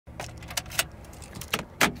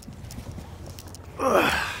Made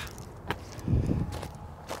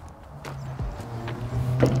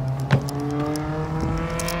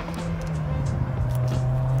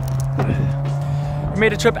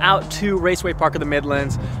a trip out to Raceway Park of the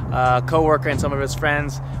Midlands. Co-worker and some of his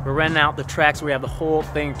friends. We're renting out the track, so we have the whole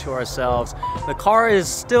thing to ourselves. The car is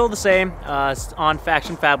still the same, on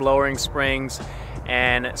Faction Fab lowering springs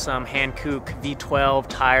and some Hankook V12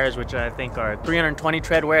 tires, which I think are 320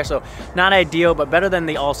 tread wear, so not ideal, but better than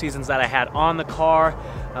the all seasons that I had on the car.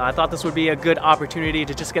 I thought this would be a good opportunity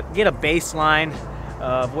to just get a baseline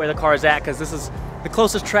of where the car is at, because this is the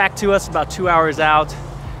closest track to us, about 2 hours out.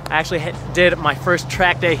 I actually did my first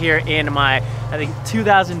track day here in my, I think,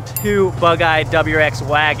 2002 Bug-Eye WRX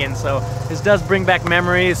wagon, so this does bring back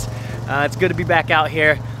memories. It's good to be back out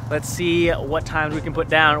here. Let's see what times we can put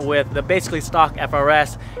down with the basically stock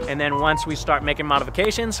FRS, and then once we start making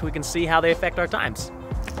modifications, we can see how they affect our times.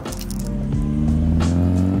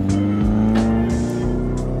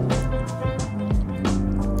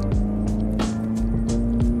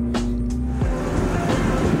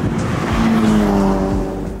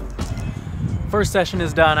 First session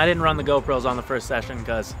is done. I didn't run the GoPros on the first session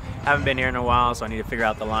because I haven't been here in a while, so I need to figure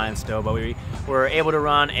out the line still, but we were able to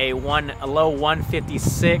run a low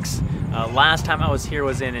 156. Last time I was here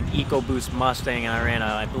was in an EcoBoost Mustang, and I ran,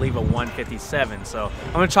 I believe, a 157. So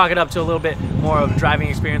I'm gonna chalk it up to a little bit more of driving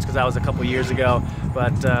experience because that was a couple years ago.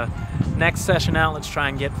 But next session out, let's try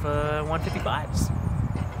and get 155s.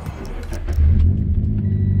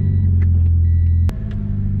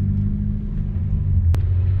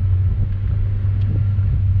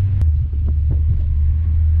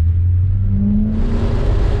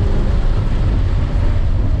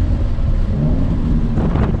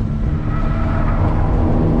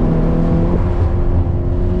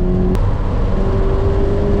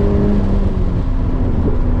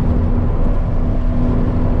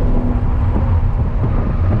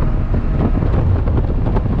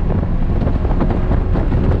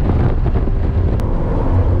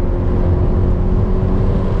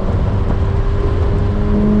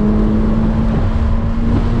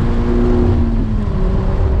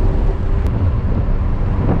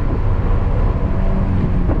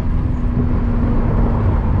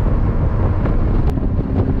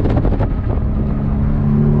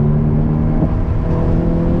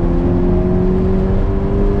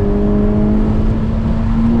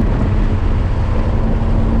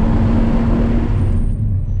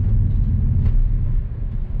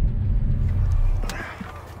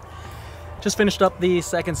 Just finished up the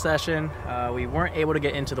second session. We weren't able to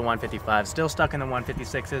get into the 155, still stuck in the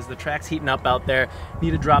 156s. The track's heating up out there.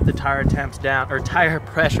 Need to drop the tire temps down, or tire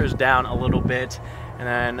pressures down a little bit. And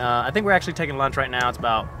then I think we're actually taking lunch right now. It's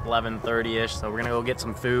about 11:30-ish, so we're gonna go get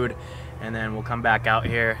some food, and then we'll come back out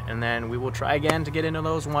here, and then we will try again to get into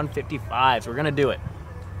those 155s. We're gonna do it.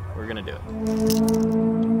 We're gonna do it.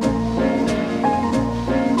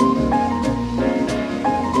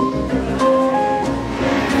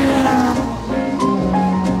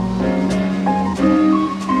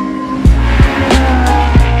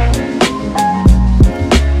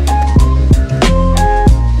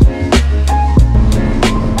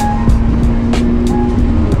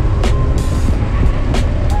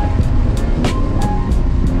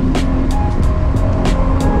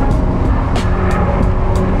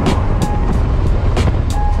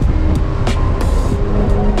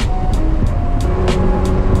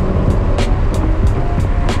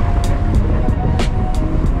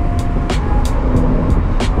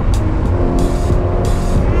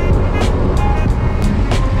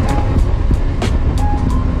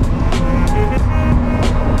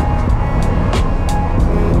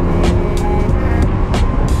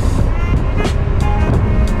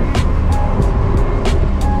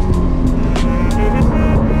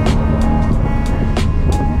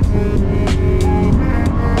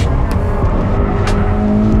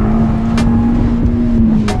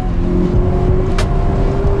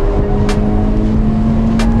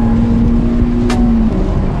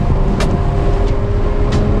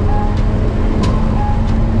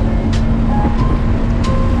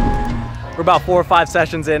 We're about 4 or 5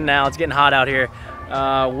 sessions in now. It's getting hot out here.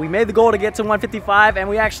 We made the goal to get to 155, and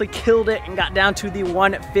we actually killed it and got down to the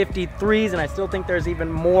 153s, and I still think there's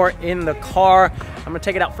even more in the car. I'm gonna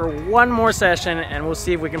take it out for one more session, and we'll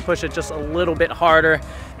see if we can push it just a little bit harder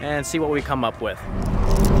and see what we come up with.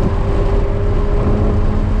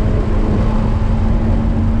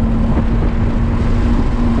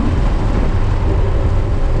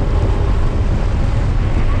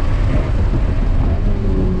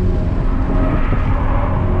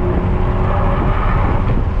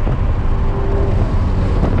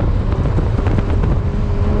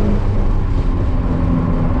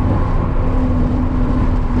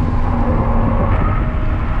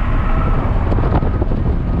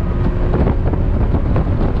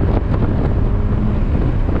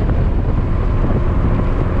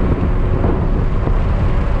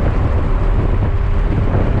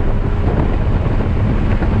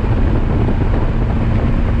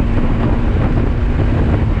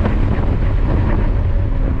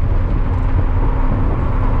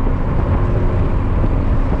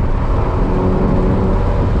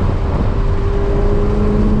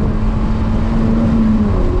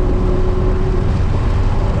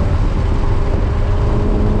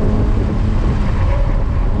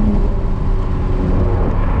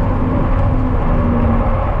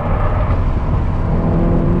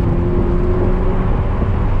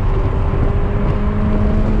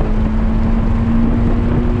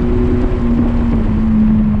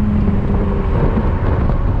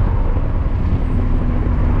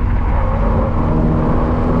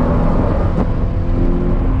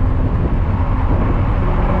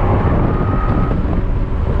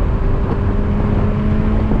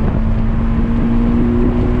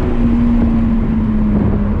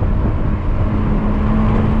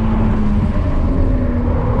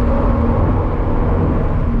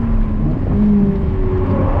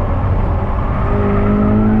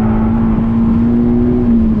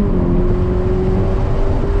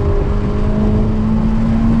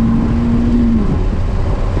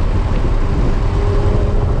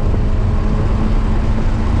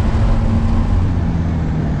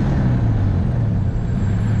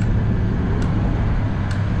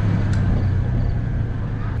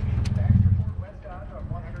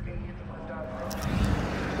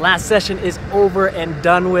 Last session is over and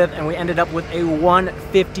done with, and we ended up with a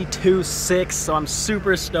 152.6, so I'm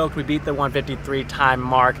super stoked we beat the 153 time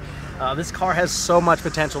mark. This car has so much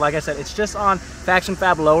potential. Like I said, it's just on Faction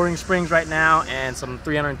Fab lowering springs right now and some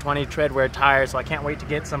 320 tread wear tires, so I can't wait to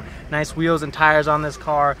get some nice wheels and tires on this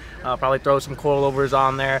car. Probably throw some coilovers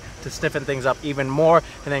on there to stiffen things up even more,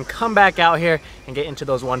 and then come back out here and get into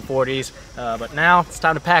those 140s. But now it's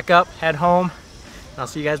time to pack up, head home, and I'll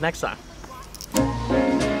see you guys next time.